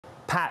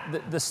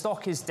Pat, the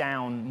stock is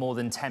down more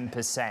than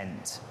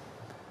 10%.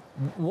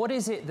 What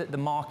is it that the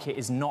market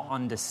is not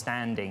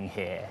understanding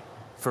here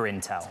for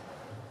Intel?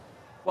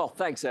 Well,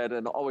 thanks, Ed,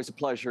 and always a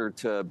pleasure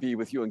to be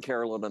with you and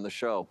Carolyn on the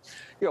show.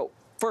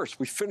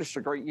 First, we finished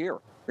a great year.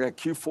 We had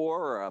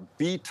Q4, a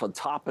beat on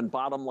top and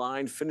bottom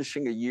line,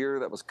 finishing a year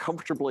that was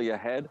comfortably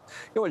ahead,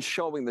 and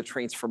showing the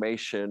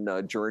transformation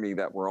journey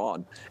that we're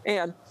on.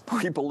 And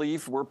we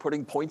believe we're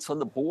putting points on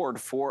the board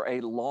for a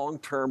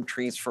long-term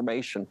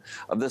transformation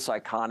of this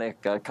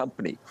iconic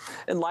company.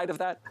 In light of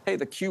that, hey,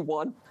 the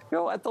Q1,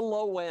 at the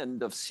low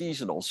end of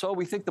seasonal. So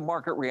we think the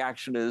market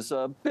reaction is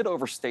a bit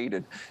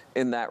overstated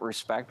in that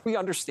respect. We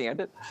understand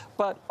it,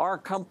 but our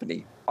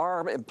company,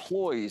 our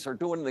employees are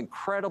doing an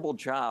incredible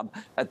job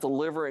at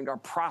delivering our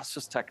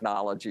process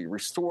technology,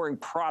 restoring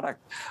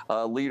product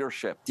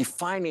leadership,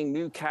 defining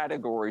new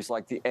categories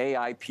like the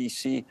AI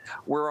PC.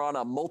 We're on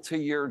a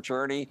multi-year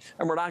journey,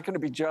 and we're not going to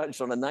be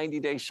judged on a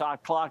 90-day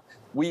shot clock.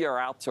 We are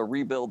out to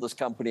rebuild this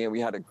company, and we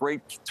had a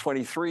great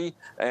 23,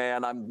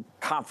 and I'm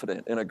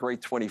confident in a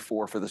great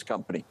 24 for this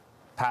company.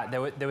 Pat,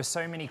 there were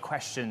so many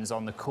questions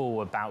on the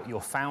call about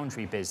your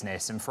foundry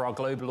business, and for our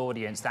global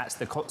audience, that's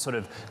the sort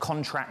of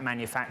contract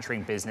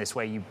manufacturing business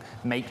where you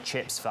make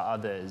chips for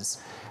others.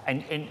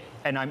 And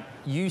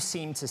you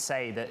seem to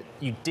say that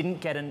you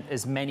didn't get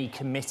as many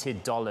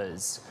committed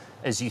dollars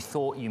as you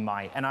thought you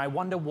might. And I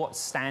wonder what's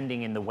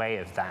standing in the way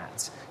of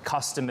that,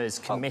 customers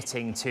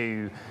committing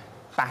to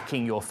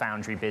backing your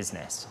foundry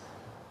business.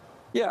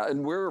 Yeah,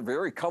 and we're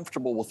very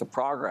comfortable with the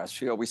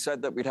progress. We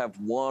said that we'd have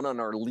one on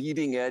our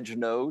leading edge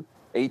node,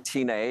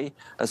 18A,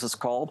 as it's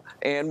called,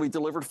 and we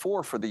delivered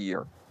 4 for the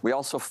year. We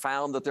also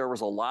found that there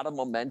was a lot of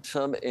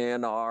momentum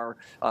in our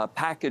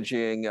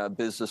packaging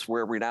business,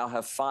 where we now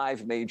have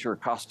 5 major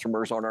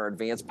customers on our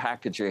advanced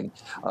packaging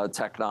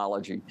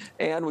technology.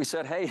 And we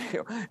said, hey,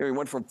 we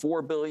went from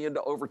 $4 billion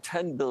to over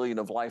 $10 billion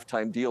of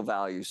lifetime deal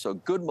value. So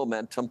good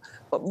momentum.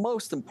 But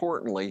most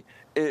importantly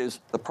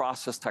is the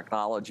process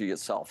technology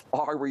itself.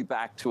 Are we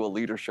back to a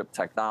leadership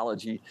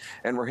technology?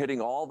 And we're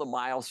hitting all the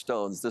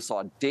milestones, this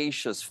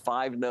audacious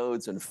 5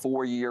 nodes and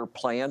 4-year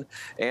plan.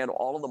 And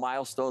all of the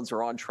milestones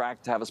are on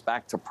track to have us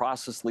back to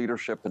process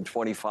leadership in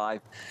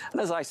 25.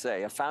 And as I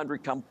say, a foundry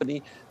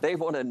company, they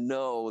want to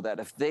know that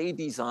if they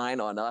design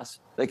on us,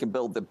 they can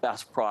build the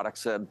best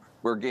products, and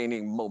we're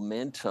gaining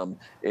momentum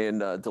in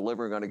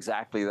delivering on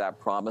exactly that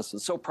promise.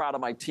 And so proud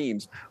of my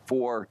teams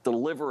for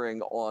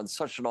delivering on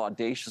such an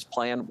audacious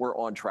plan. We're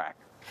on track.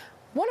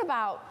 What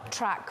about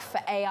track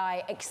for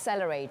AI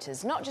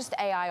accelerators? Not just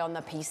AI on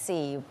the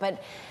PC,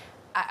 but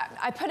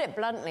I put it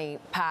bluntly,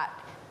 Pat,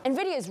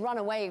 NVIDIA's run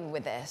away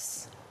with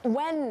this.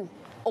 When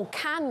or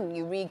can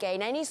you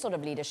regain any sort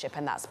of leadership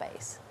in that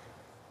space?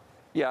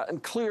 Yeah,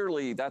 and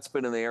clearly that's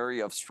been an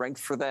area of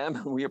strength for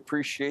them. We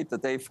appreciate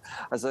that they've,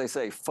 as I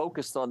say,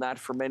 focused on that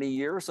for many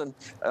years, and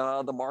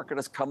the market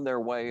has come their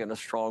way in a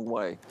strong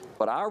way.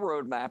 But our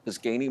roadmap is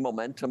gaining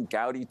momentum.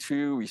 Gaudi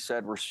 2, we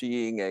said we're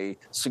seeing a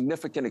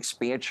significant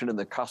expansion in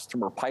the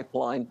customer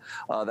pipeline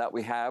that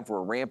we have.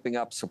 We're ramping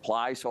up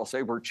supply, so I'll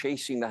say we're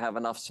chasing to have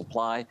enough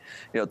supply,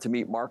 to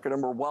meet market,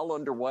 and we're well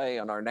underway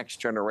on our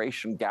next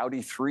generation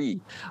Gaudi 3,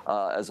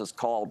 as it's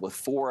called, with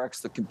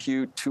 4x the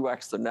compute,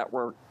 2x the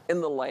network, in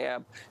the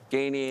lab,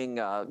 gaining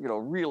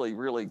really,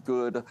 really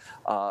good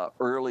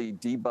early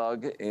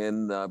debug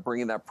in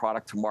bringing that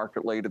product to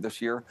market later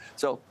this year.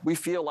 So we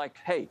feel like,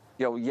 hey,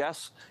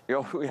 yes,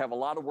 we have a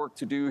lot of work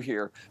to do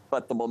here,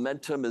 but the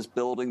momentum is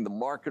building, the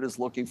market is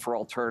looking for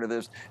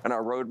alternatives, and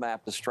our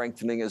roadmap is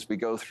strengthening as we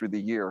go through the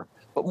year.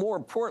 But more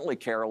importantly,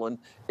 Carolyn,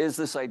 is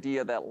this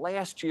idea that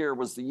last year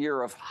was the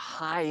year of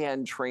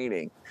high-end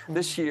training.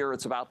 This year,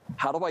 it's about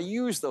how do I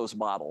use those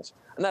models?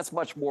 And that's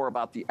much more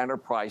about the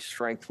enterprise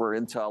strength where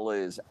Intel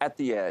is at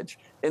the edge,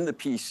 in the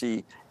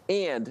PC,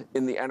 and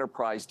in the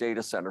enterprise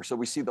data center. So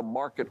we see the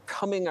market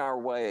coming our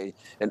way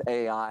in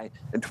AI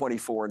in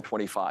 24 and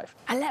 25.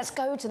 And let's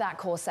go to that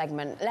core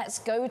segment. Let's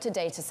go to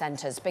data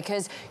centers,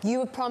 because you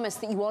have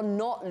promised that you are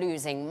not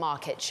losing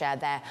market share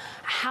there.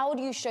 How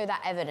do you show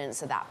that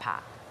evidence of that,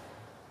 Pat?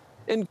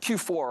 In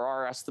Q4,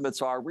 our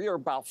estimates are we are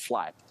about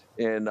flat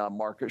in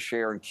market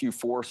share in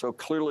Q4. So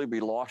clearly we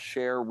lost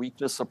share,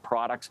 weakness of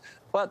products,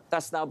 but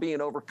that's now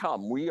being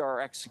overcome. We are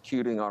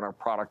executing on our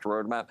product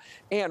roadmap,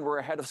 and we're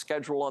ahead of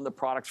schedule on the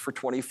products for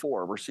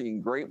 24. We're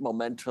seeing great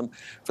momentum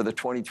for the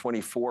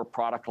 2024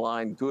 product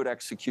line, good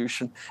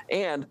execution.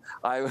 And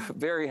I'm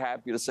very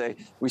happy to say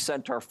we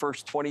sent our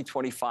first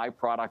 2025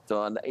 product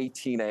on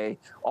 18A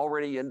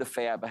already into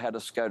fab ahead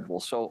of schedule.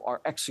 So our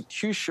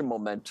execution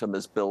momentum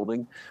is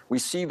building. We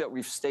see that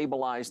we've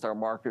stabilized our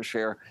market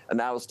share, and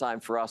now it's time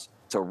for us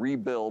to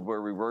rebuild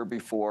where we were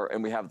before,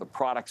 and we have the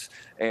products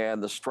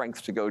and the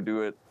strength to go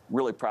do it.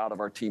 Really proud of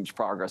our team's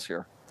progress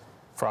here.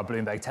 For our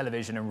Bloomberg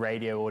television and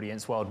radio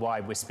audience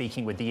worldwide, we're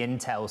speaking with the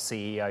Intel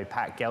CEO,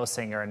 Pat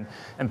Gelsinger.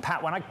 And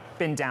Pat, when I've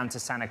been down to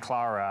Santa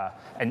Clara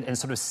and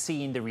sort of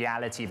seen the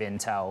reality of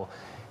Intel,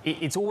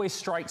 it always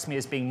strikes me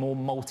as being more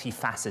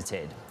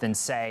multifaceted than,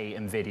 say,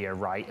 NVIDIA,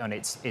 right, on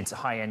its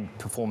high-end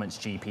performance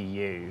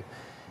GPU.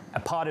 A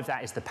part of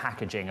that is the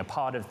packaging. A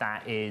part of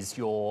that is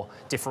your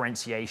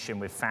differentiation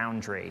with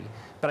Foundry.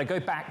 But I go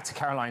back to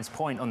Caroline's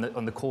point on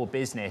the core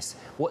business.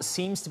 What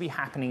seems to be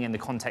happening in the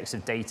context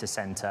of data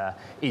center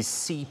is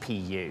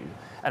CPU.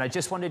 And I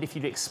just wondered if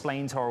you'd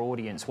explain to our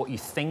audience what you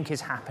think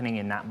is happening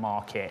in that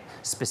market,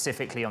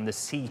 specifically on the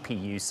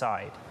CPU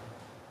side.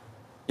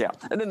 Yeah,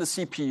 and then the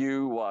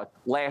CPU,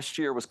 last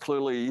year was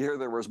clearly a year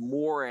there was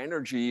more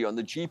energy on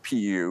the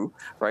GPU,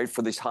 right,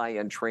 for these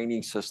high-end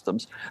training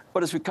systems.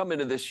 But as we come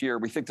into this year,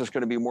 we think there's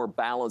going to be more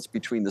balance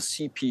between the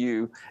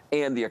CPU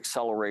and the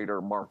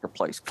accelerator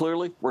marketplace.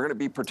 Clearly, we're going to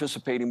be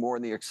participating more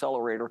in the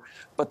accelerator,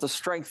 but the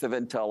strength of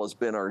Intel has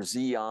been our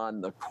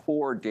Xeon, the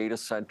core data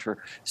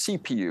center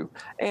CPU.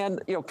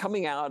 And,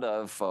 coming out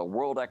of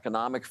World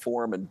Economic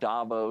Forum and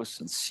Davos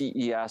and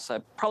CES, I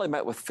probably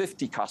met with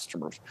 50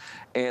 customers.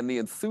 And the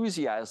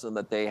enthusiasm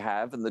that they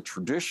have and the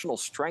traditional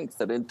strength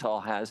that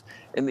Intel has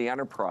in the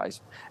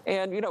enterprise.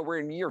 And, we're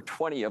in year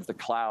 20 of the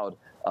cloud,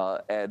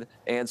 Ed,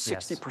 and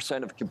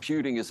 60% of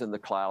computing is in the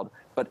cloud,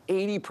 but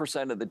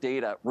 80% of the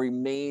data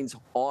remains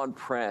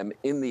on-prem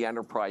in the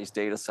enterprise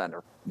data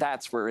center.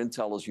 That's where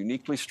Intel is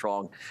uniquely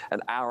strong,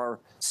 and our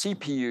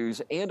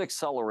CPUs and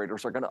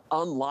accelerators are going to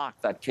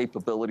unlock that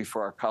capability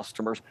for our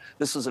customers.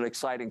 This is an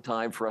exciting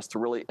time for us to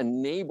really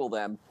enable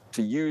them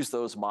to use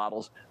those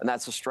models, and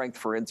that's a strength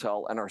for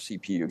Intel and our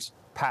CPUs.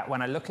 Pat,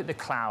 when I look at the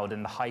cloud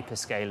and the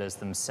hyperscalers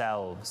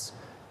themselves,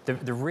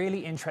 the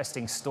really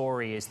interesting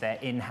story is their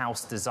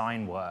in-house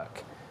design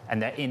work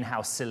and their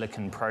in-house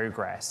silicon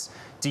progress.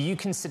 Do you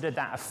consider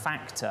that a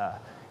factor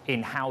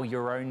in how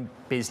your own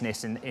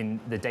business in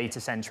the data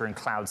center and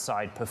cloud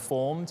side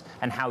performed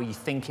and how you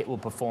think it will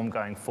perform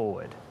going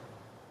forward?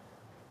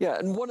 Yeah,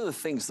 and one of the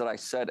things that I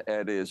said,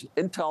 Ed, is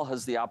Intel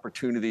has the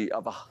opportunity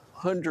of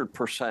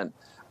 100%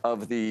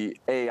 of the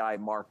AI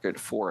market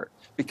for it,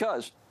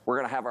 because we're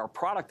going to have our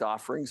product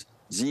offerings.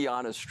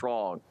 Xeon is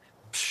strong,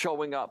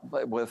 showing up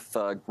with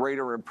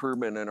greater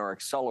improvement in our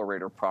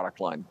accelerator product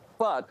line.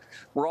 But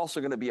we're also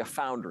going to be a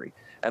foundry.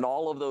 And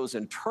all of those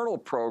internal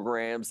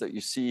programs that you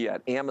see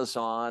at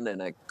Amazon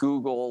and at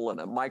Google and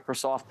at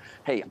Microsoft,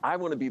 hey, I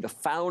want to be the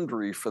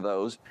foundry for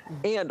those.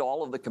 And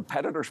all of the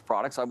competitors'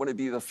 products, I want to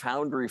be the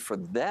foundry for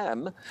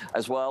them,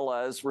 as well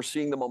as we're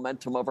seeing the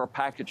momentum of our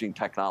packaging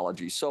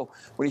technology. So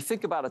when you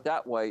think about it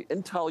that way,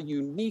 Intel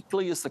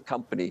uniquely is the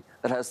company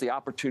that has the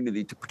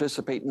opportunity to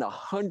participate in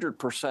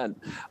 100%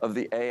 of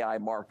the AI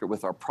market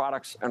with our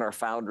products and our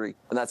foundry.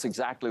 And that's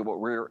exactly what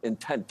we're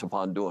intent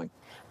upon doing.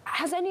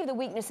 Has any of the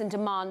weakness in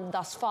demand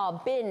thus far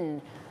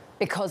been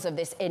because of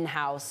this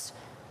in-house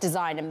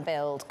design and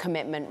build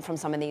commitment from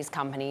some of these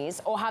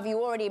companies? Or have you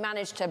already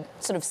managed to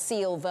sort of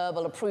seal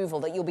verbal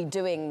approval that you'll be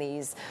doing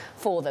these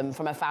for them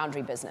from a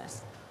foundry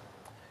business?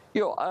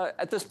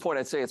 At this point,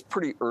 I'd say it's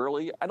pretty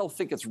early. I don't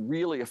think it's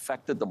really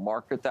affected the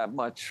market that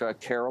much,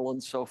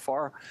 Carolyn, so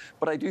far.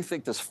 But I do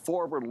think this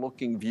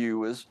forward-looking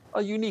view is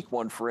a unique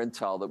one for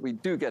Intel, that we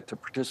do get to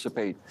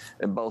participate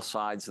in both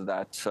sides of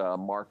that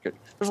market.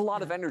 There's a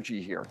lot of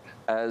energy here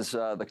as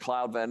the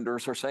cloud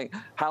vendors are saying,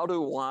 how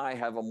do I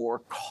have a more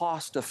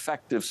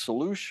cost-effective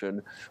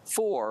solution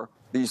for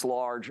these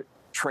large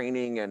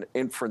training and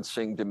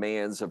inferencing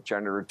demands of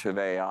generative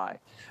AI?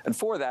 And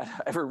for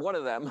that, every one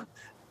of them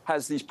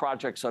has these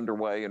projects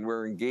underway, and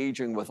we're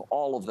engaging with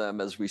all of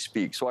them as we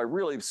speak. So I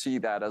really see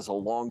that as a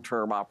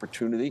long-term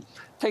opportunity. It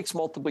takes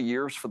multiple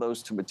years for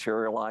those to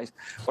materialize,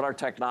 but our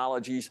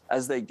technologies,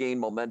 as they gain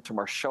momentum,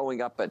 are showing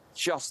up at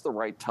just the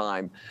right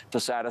time to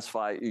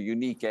satisfy a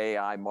unique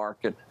AI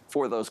market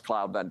for those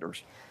cloud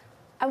vendors.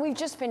 And we've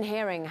just been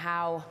hearing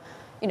how,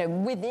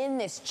 within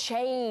this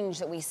change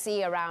that we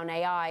see around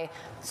AI,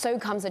 so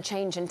comes a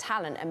change in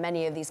talent in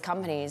many of these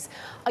companies.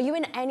 Are you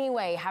in any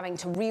way having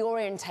to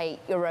reorientate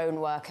your own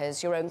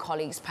workers, your own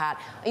colleagues,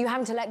 Pat? Are you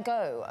having to let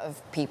go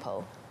of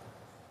people?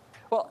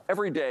 Well,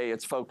 every day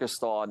it's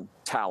focused on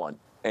talent.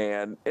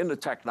 And in the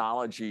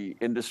technology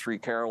industry,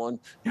 Carolyn,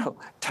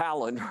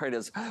 talent, right,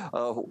 as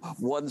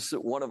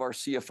one of our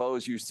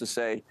CFOs used to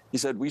say, he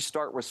said, we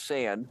start with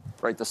sand,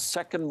 right, the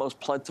second most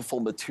plentiful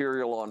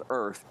material on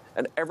earth,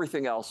 and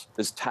everything else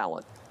is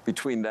talent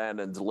between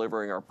then and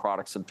delivering our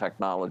products and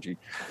technology.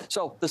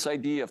 So this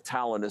idea of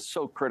talent is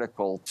so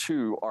critical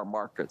to our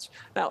markets.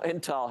 Now,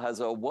 Intel has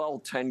a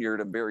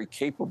well-tenured and very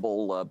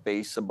capable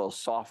base in both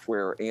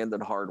software and in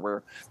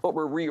hardware, but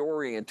we're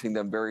reorienting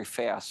them very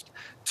fast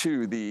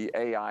to the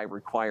AI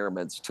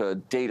requirements, to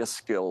data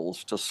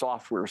skills, to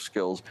software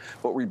skills,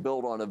 but we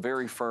build on a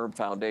very firm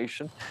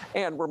foundation,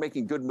 and we're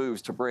making good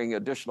moves to bring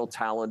additional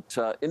talent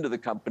into the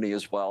company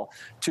as well,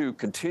 to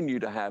continue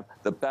to have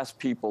the best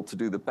people to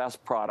do the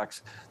best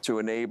products, to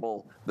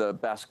enable the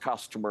best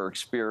customer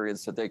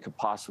experience that they could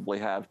possibly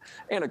have.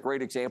 And a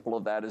great example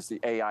of that is the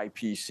AI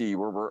PC,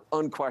 where we're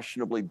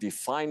unquestionably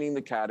defining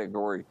the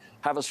category,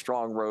 have a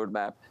strong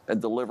roadmap, and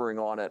delivering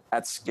on it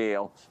at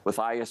scale with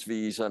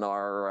ISVs and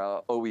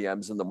our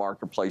OEMs in the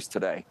marketplace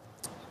today.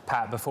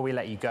 Pat, before we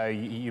let you go,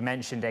 you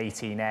mentioned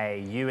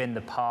 18A. You in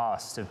the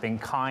past have been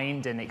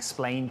kind and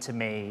explained to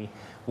me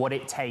what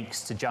it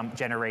takes to jump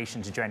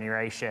generation to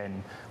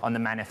generation on the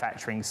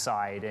manufacturing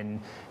side,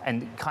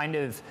 and kind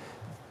of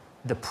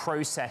the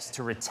process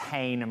to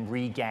retain and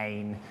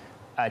regain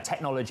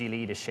technology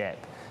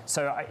leadership.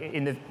 So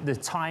in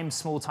the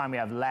small time we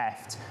have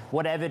left,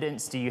 what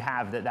evidence do you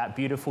have that that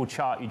beautiful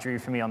chart you drew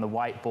for me on the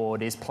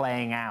whiteboard is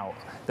playing out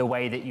the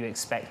way that you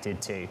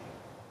expected to?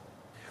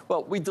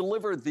 Well, we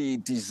delivered the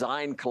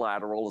design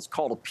collateral. It's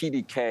called a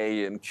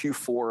PDK in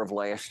Q4 of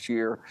last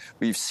year.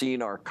 We've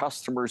seen our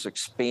customers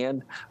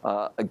expand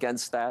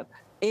against that.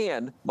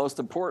 And most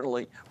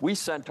importantly, we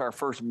sent our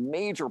first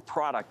major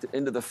product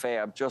into the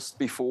fab just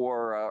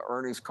before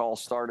earnings call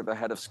started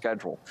ahead of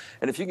schedule.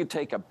 And if you could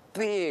take a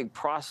big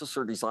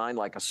processor design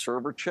like a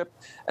server chip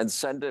and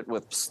send it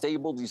with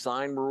stable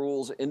design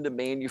rules into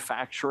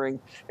manufacturing,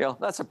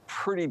 that's a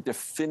pretty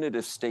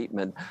definitive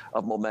statement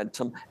of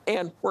momentum.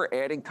 And we're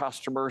adding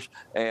customers,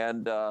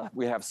 and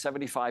we have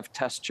 75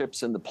 test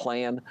chips in the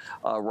plan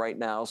right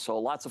now. So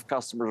lots of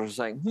customers are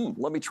saying,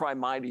 let me try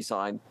my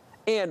design.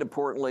 And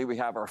importantly, we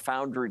have our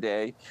Foundry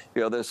Day,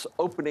 this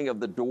opening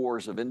of the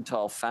doors of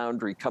Intel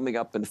Foundry coming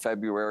up in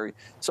February.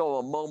 So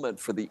a moment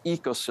for the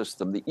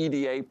ecosystem, the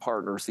EDA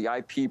partners, the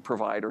IP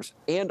providers,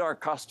 and our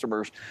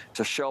customers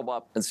to show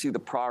up and see the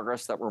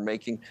progress that we're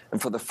making. And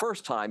for the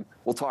first time,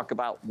 we'll talk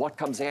about what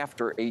comes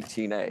after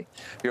 18A.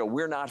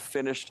 We're not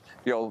finished.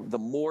 The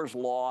Moore's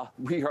Law,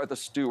 we are the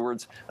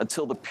stewards.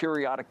 Until the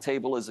periodic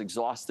table is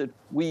exhausted,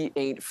 we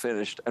ain't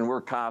finished. And we're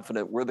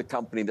confident we're the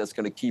company that's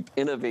going to keep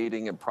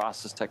innovating in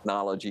process technology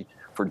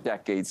for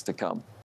decades to come.